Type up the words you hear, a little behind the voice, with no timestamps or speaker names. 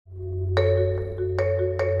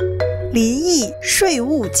林懿税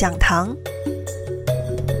务讲堂，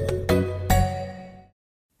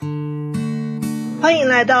欢迎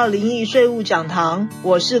来到林懿税务讲堂，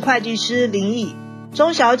我是会计师林懿。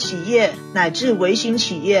中小企业乃至微型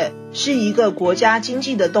企业是一个国家经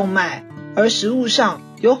济的动脉，而实务上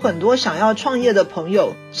有很多想要创业的朋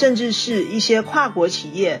友，甚至是一些跨国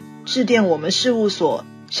企业致电我们事务所，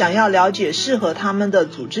想要了解适合他们的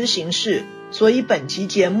组织形式。所以本期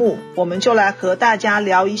节目我们就来和大家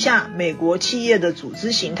聊一下美国企业的组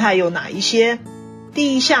织形态有哪一些。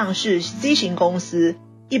第一项是 C 型公司，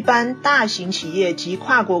一般大型企业及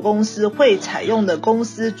跨国公司会采用的公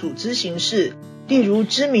司组织形式，例如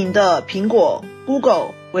知名的苹果、Google、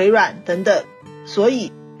微软等等。所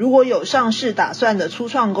以如果有上市打算的初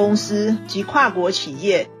创公司及跨国企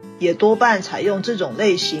业，也多半采用这种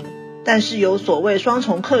类型，但是有所谓双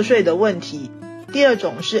重课税的问题。第二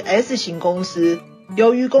种是 S 型公司，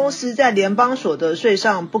由于公司在联邦所得税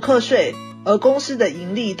上不课税，而公司的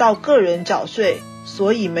盈利到个人缴税，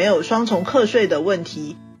所以没有双重课税的问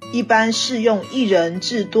题，一般适用一人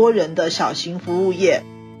至多人的小型服务业。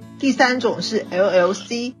第三种是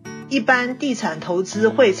LLC， 一般地产投资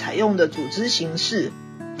会采用的组织形式。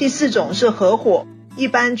第四种是合伙，一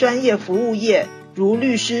般专业服务业如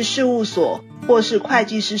律师事务所或是会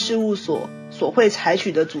计师事务所所会采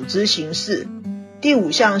取的组织形式。第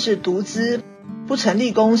五项是独资，不成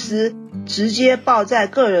立公司，直接报在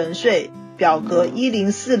个人税表格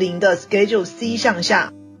1040的 Schedule C 项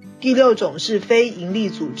下。第六种是非营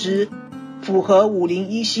利组织，符合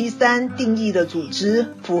 501C3 定义的组织，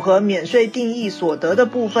符合免税定义所得的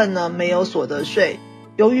部分呢，没有所得税。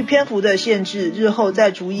由于篇幅的限制，日后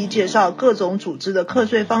再逐一介绍各种组织的课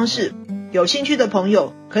税方式。有兴趣的朋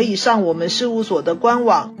友可以上我们事务所的官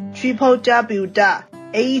网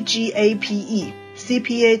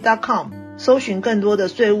www.agapecpa.com 搜寻更多的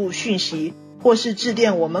税务讯息，或是致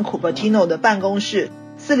电我们 Cupertino 的办公室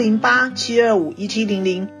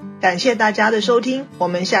408-725-1700。感谢大家的收听，我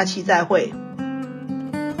们下期再会。